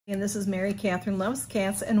And this is Mary Catherine Loves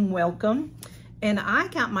Cats, and welcome. And I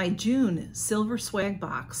got my June SinglesSwag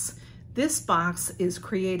box. This box is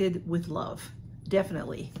created with love,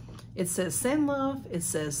 definitely. It says send love, it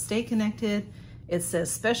says stay connected, it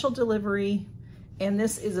says special delivery, and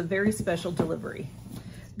this is a very special delivery.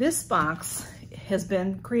 This box has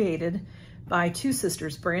been created by two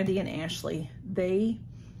sisters, Brandy and Ashley. They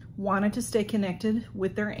wanted to stay connected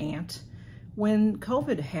with their aunt when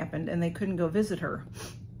COVID happened and they couldn't go visit her.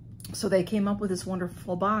 So they came up with this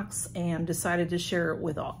wonderful box and decided to share it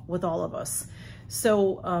with all of us.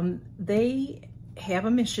 So they have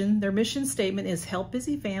a mission. Their mission statement is help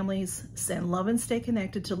busy families send love and stay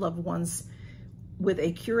connected to loved ones with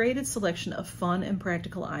a curated selection of fun and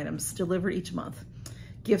practical items delivered each month.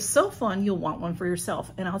 Gifts so fun, you'll want one for yourself.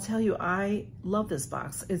 And I'll tell you, I love this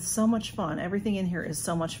box. It's so much fun. Everything in here is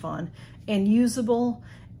so much fun and usable.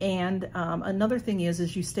 And another thing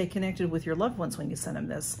is you stay connected with your loved ones when you send them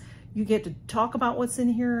this. You get to talk about what's in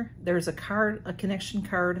here. There's a card, a connection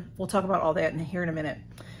card. We'll talk about all that here in a minute.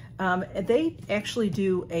 They actually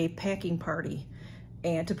do a packing party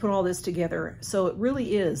and to put all this together. So it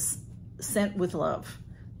really is sent with love.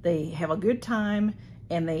 They have a good time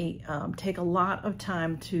and they take a lot of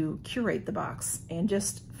time to curate the box and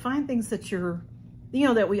just find things that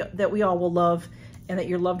that we all will love and that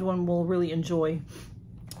your loved one will really enjoy.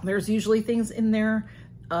 There's usually things in there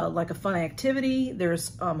like a fun activity.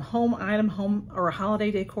 There's home or a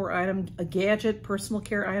holiday decor item, a gadget, personal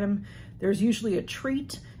care item. There's usually a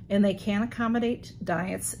treat, and they can accommodate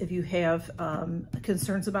diets if you have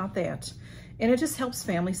concerns about that. And it just helps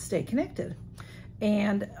families stay connected.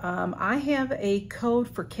 And I have a code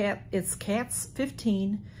for it's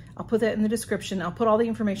CATS15. I'll put that in the description. I'll put all the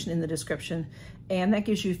information in the description, and that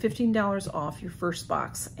gives you $15 off your first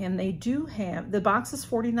box. And they do have, the box is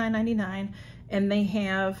 $49.99, and they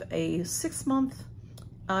have a 6-month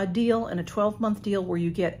deal and a 12-month deal where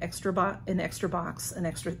you get an extra box and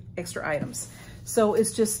extra items. So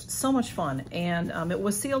it's just so much fun. And it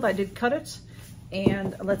was sealed. I did cut it,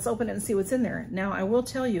 and let's open it and see what's in there. Now, I will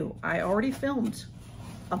tell you, I already filmed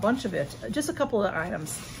a bunch of it, just a couple of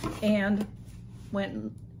items, and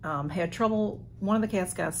went had trouble. One of the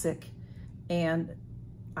cats got sick, and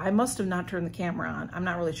I must have not turned the camera on. I'm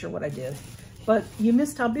not really sure what I did, but you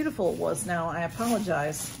missed how beautiful it was. Now, I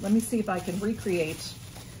apologize. Let me see if I can recreate.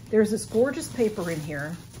 There's this gorgeous paper in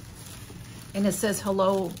here, and it says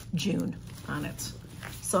Hello June on it.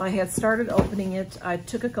 So I had started opening it. I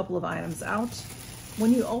took a couple of items out.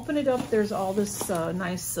 When you open it up, there's all this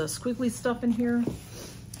nice squiggly stuff in here,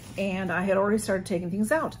 and I had already started taking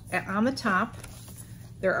things out. On the top,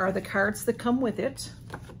 there are the cards that come with it.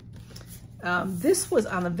 This was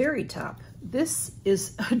on the very top. This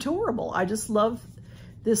is adorable. I just love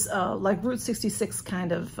this like Route 66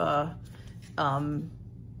 kind of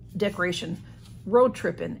decoration. Road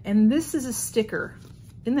tripping. And this is a sticker.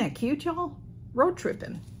 Isn't that cute, y'all? Road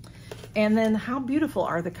tripping. And then how beautiful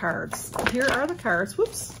are the cards? Here are the cards.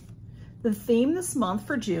 Whoops. The theme this month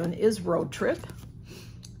for June is road trip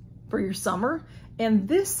for your summer. And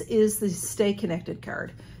this is the Stay Connected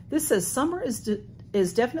card. This says, summer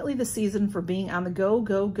is definitely the season for being on the go,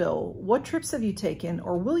 go, go. What trips have you taken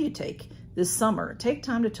or will you take this summer? Take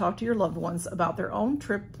time to talk to your loved ones about their own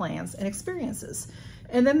trip plans and experiences.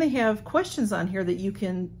 And then they have questions on here that you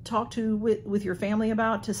can talk to with your family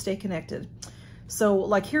about to stay connected. So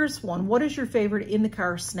like here's one. What is your favorite in the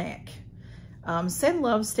car snack? Send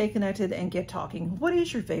love, stay connected, and get talking. What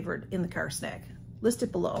is your favorite in the car snack? List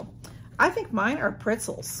it below. I think mine are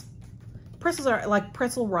pretzels. Pretzels are like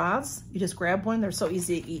pretzel rods. You just grab one. They're so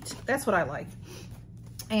easy to eat. That's what I like.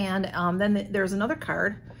 And then there's another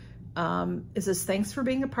card. It says, thanks for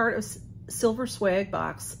being a part of SinglesSwag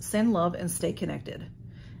box. Send love and stay connected.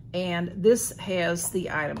 And this has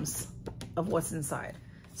the items of what's inside.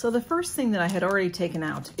 So the first thing that I had already taken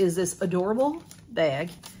out is this adorable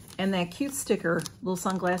bag and that cute sticker, little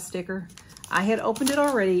sunglass sticker. I had opened it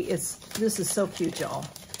already. This is so cute, y'all.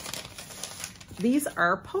 These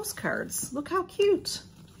are postcards. Look how cute.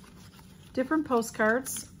 Different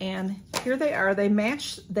postcards, and here they are. They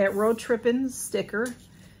match that road tripping sticker.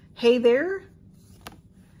 Hey there,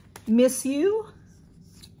 miss you,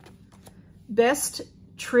 best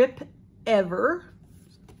trip ever,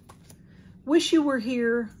 wish you were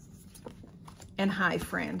here, and hi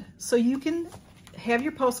friend. So you can have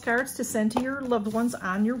your postcards to send to your loved ones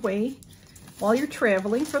on your way while you're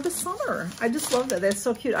traveling for the summer. I just love that. That's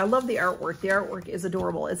so cute. I love the artwork. The artwork is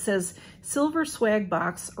adorable. It says SinglesSwag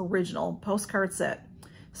Box Original Postcard Set.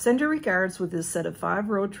 Send your regards with this set of 5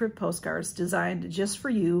 road trip postcards designed just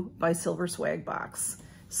for you by SinglesSwag Box.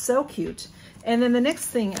 So cute. And then the next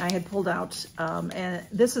thing I had pulled out, and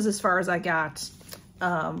this is as far as I got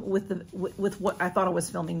with what I thought I was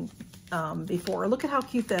filming before. Look at how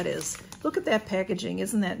cute that is. Look at that packaging.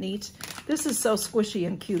 Isn't that neat? This is so squishy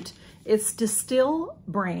and cute. It's Distill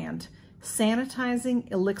brand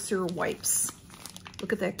sanitizing elixir wipes.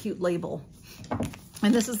 Look at that cute label.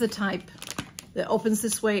 And this is the type that opens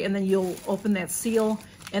this way, and then you'll open that seal,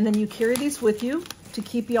 and then you carry these with you to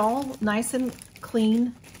keep y'all nice and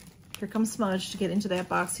clean. Here comes Smudge to get into that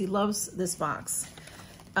box. He loves this box.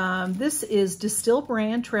 This is Distill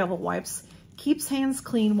brand travel wipes. Keeps hands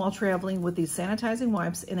clean while traveling with these sanitizing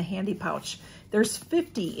wipes in a handy pouch. There's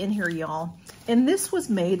 50 in here, y'all. And this was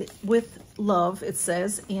made with love, it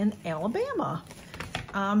says, in Alabama.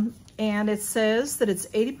 And it says that it's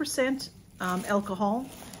 80% alcohol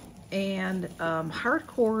and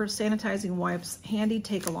hardcore sanitizing wipes, handy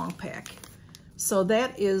take-along pack. So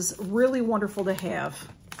that is really wonderful to have.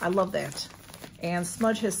 I love that. And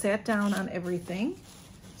Smudge has sat down on everything.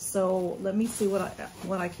 So let me see what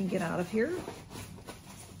I can get out of here.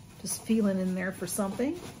 Just feeling in there for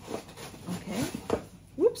something. Okay.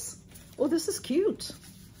 Whoops. Oh, this is cute.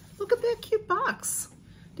 Look at that cute box.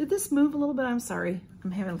 Did this move a little bit? I'm sorry. I'm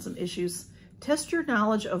having some issues. Test your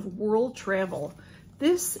knowledge of world travel.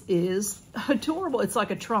 This is adorable. It's like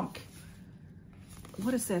a trunk.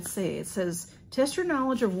 What does that say? It says, test your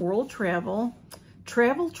knowledge of world travel.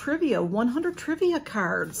 Travel trivia, 100 trivia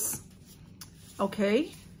cards.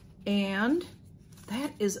 Okay. And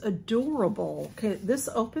that is adorable. Okay, this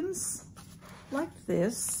opens like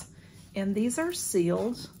this, and these are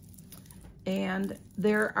sealed, and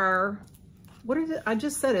there are, I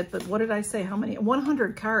just said it, but what did I say? How many?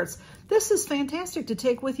 100 cards. This is fantastic to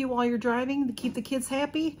take with you while you're driving to keep the kids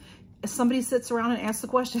happy. If somebody sits around and asks the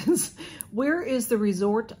questions, where is the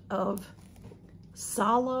resort of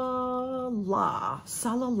Salala?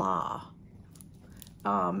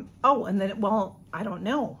 Oh, and then, well, I don't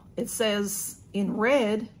know. It says in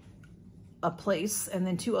red, a place, and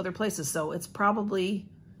then 2 other places. So it's probably,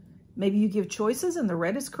 maybe you give choices and the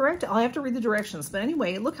red is correct. I'll have to read the directions. But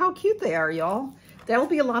anyway, look how cute they are, y'all. That'll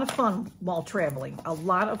be a lot of fun while traveling. A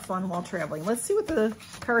lot of fun while traveling. Let's see what the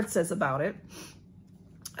card says about it.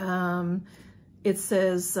 It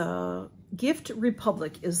says, Gift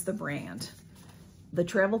Republic is the brand. The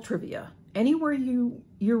travel trivia. Anywhere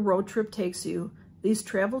your road trip takes you, these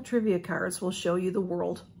travel trivia cards will show you the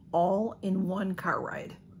world all in one car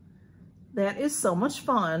ride. That is so much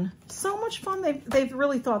fun. So much fun. They've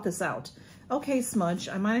really thought this out. Okay, Smudge,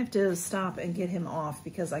 I might have to stop and get him off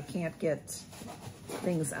because I can't get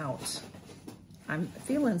things out. I'm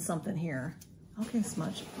feeling something here. Okay,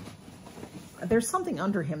 Smudge. There's something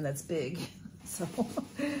under him that's big. So,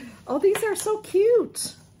 oh, these are so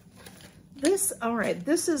cute. All right,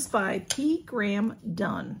 this is by P. Graham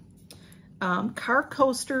Dunn. Car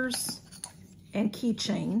coasters and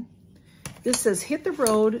keychain. This says, hit the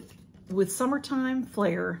road with summertime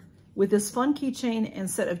flair with this fun keychain and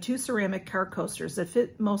set of 2 ceramic car coasters that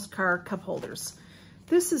fit most car cup holders.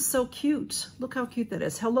 This is so cute. Look how cute that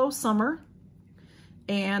is. Hello, summer.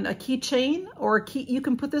 And a keychain or a key. You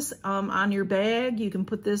can put this on your bag. You can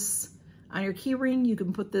put this on your key ring. You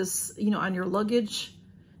can put this, on your luggage.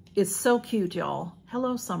 It's so cute, y'all.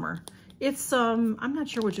 Hello, summer. It's, I'm not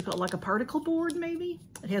sure what you call it, like a particle board, maybe?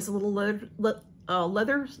 It has a little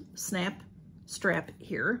leather strap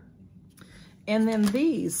here. And then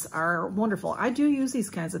these are wonderful. I do use these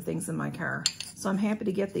kinds of things in my car, so I'm happy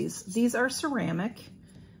to get these. These are ceramic.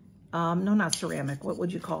 No, not ceramic. What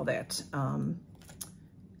would you call that?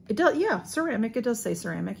 It does, yeah, ceramic. It does say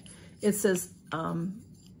ceramic. It says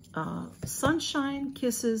sunshine,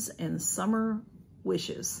 kisses, and summer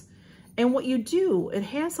wishes. And what you do, it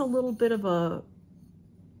has a little bit of a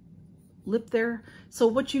lip there. So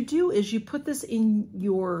what you do is you put this in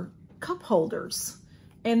your cup holders,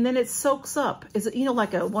 and then it soaks up. Is it,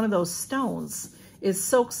 like one of those stones? It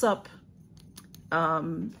soaks up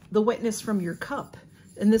the wetness from your cup.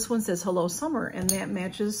 And this one says hello summer, and that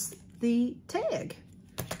matches the tag.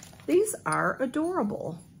 These are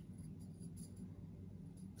adorable.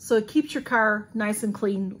 So it keeps your car nice and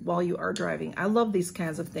clean while you are driving. I love these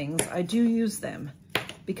kinds of things. I do use them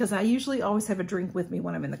because I usually always have a drink with me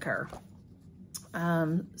when I'm in the car.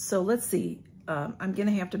 So let's see. I'm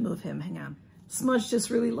gonna have to move him. Hang on. Smudge just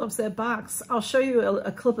really loves that box. I'll show you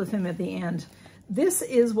a clip of him at the end. This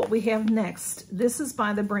is what we have next. This is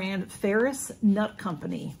by the brand Ferris Nut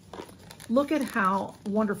Company. Look at how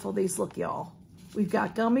wonderful these look, y'all. We've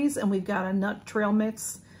got gummies and we've got a nut trail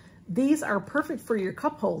mix. These are perfect for your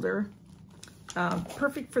cup holder,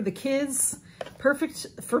 perfect for the kids. Perfect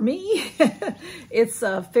for me. It's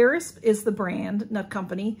Ferris is the brand, nut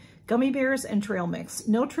company, gummy bears and trail mix.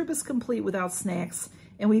 No trip is complete without snacks,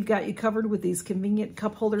 and we've got you covered with these convenient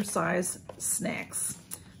cup holder size snacks.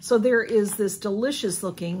 So there is this delicious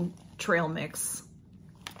looking trail mix.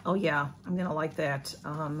 Oh yeah, I'm gonna like that.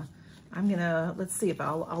 Let's see if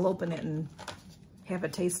I'll open it and have a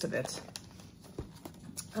taste of it.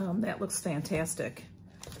 That looks fantastic.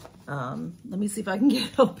 Let me see if I can get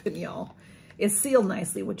it open, y'all. It's sealed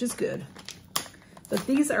nicely, which is good. But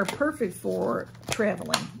these are perfect for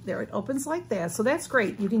traveling. There, it opens like that. So that's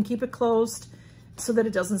great. You can keep it closed so that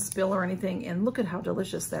it doesn't spill or anything. And look at how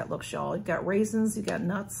delicious that looks, y'all. You've got raisins, you've got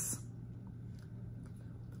nuts.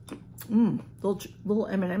 Little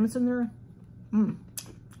M&Ms in there.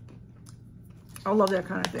 I love that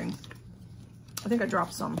kind of thing. I think I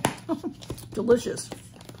dropped some. Delicious.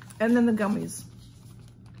 And then the gummies.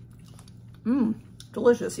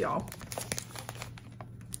 Delicious, y'all.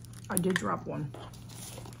 I did drop one.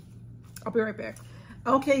 I'll be right back.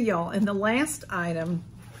 Okay, y'all, and the last item,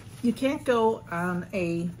 you can't go on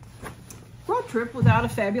a road trip without a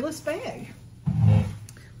fabulous bag.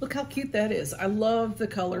 Look how cute that is. I love the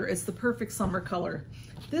color. It's the perfect summer color.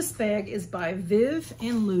 This bag is by Viv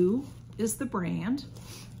and Lou is the brand.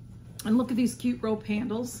 And look at these cute rope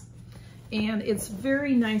handles. And it's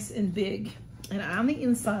very nice and big. And on the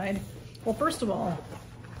inside, well, first of all,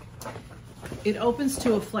 it opens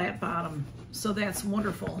to a flat bottom. So that's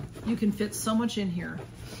wonderful. You can fit so much in here.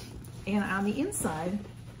 And on the inside,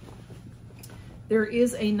 there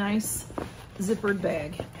is a nice zippered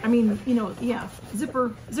bag. I mean, you know, yeah,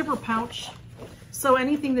 zipper pouch. So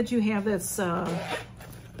anything that you have that's,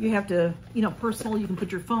 you have to, you know, personal, you can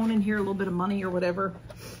put your phone in here, a little bit of money or whatever.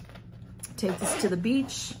 Take this to the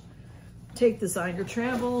beach. Take this on your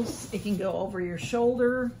travels. It can go over your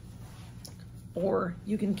shoulder, or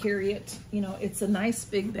you can carry it. You know, it's a nice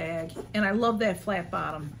big bag. And I love that flat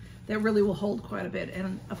bottom. That really will hold quite a bit.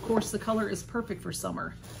 And of course, the color is perfect for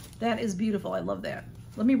summer. That is beautiful. I love that.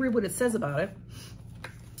 Let me read what it says about it.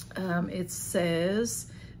 It says,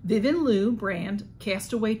 Viv and Lou brand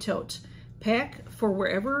Castaway Tote. Pack for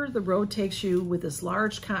wherever the road takes you with this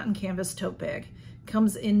large cotton canvas tote bag.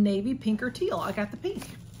 Comes in navy, pink, or teal. I got the pink.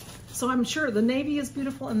 So I'm sure the navy is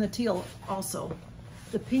beautiful and the teal also.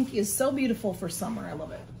 The pink is so beautiful for summer. I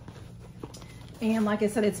love it. And like I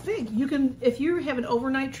said, it's big. You can, if you have an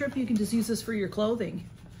overnight trip, you can just use this for your clothing.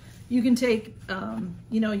 You can take,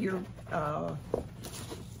 you know, your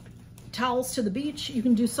towels to the beach. You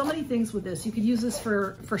can do so many things with this. You could use this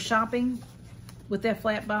for shopping with that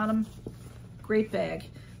flat bottom. Great bag.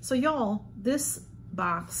 So y'all, this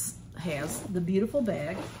box has the beautiful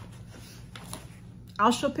bag.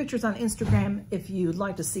 I'll show pictures on Instagram if you'd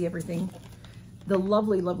like to see everything. The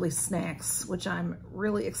lovely, lovely snacks, which I'm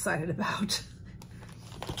really excited about.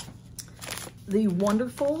 The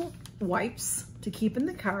wonderful wipes to keep in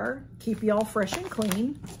the car, keep you all fresh and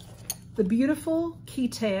clean. The beautiful key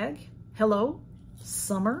tag, hello,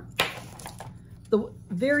 summer. The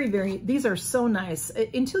these are so nice.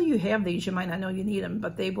 Until you have these, you might not know you need them,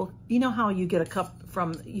 but they will, you know how you get a cup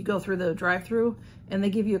from, you go through the drive-through and they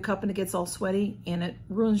give you a cup and it gets all sweaty and it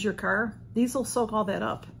ruins your car? These will soak all that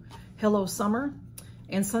up. Hello, summer,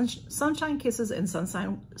 and sunshine kisses and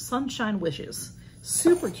sunshine wishes.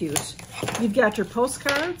 Super cute. You've got your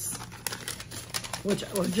postcards, which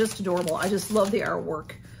are just adorable. I just love the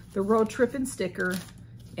artwork. The road trip and sticker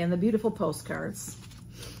and the beautiful postcards.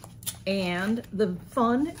 And the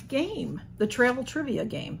fun game, the travel trivia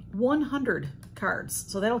game, 100 cards.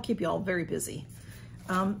 So that'll keep you all very busy.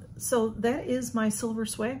 So that is my silver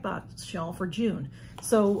swag box, y'all, for June.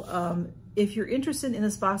 So if you're interested in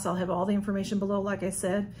this box, I'll have all the information below, like I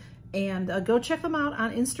said. And go check them out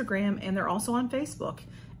on Instagram, and they're also on Facebook.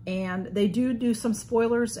 And they do some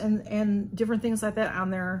spoilers and different things like that on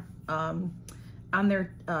their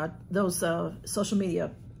those social media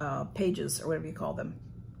pages, or whatever you call them.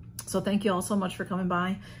 So thank you all so much for coming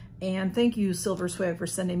by. And thank you, Silver Swag, for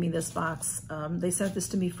sending me this box. They sent this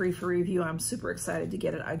to me free for review. I'm super excited to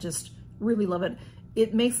get it. I just really love it.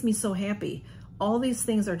 It makes me so happy. All these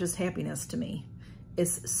things are just happiness to me.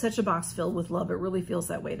 It's such a box filled with love. It really feels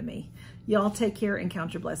that way to me. Y'all take care and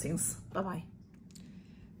count your blessings. Bye-bye.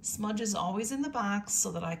 Smudge is always in the box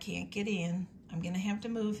so that I can't get in. I'm going to have to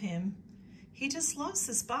move him. He just loves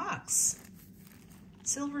this box.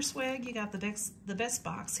 Silver Swag, you got the best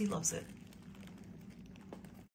box. He loves it.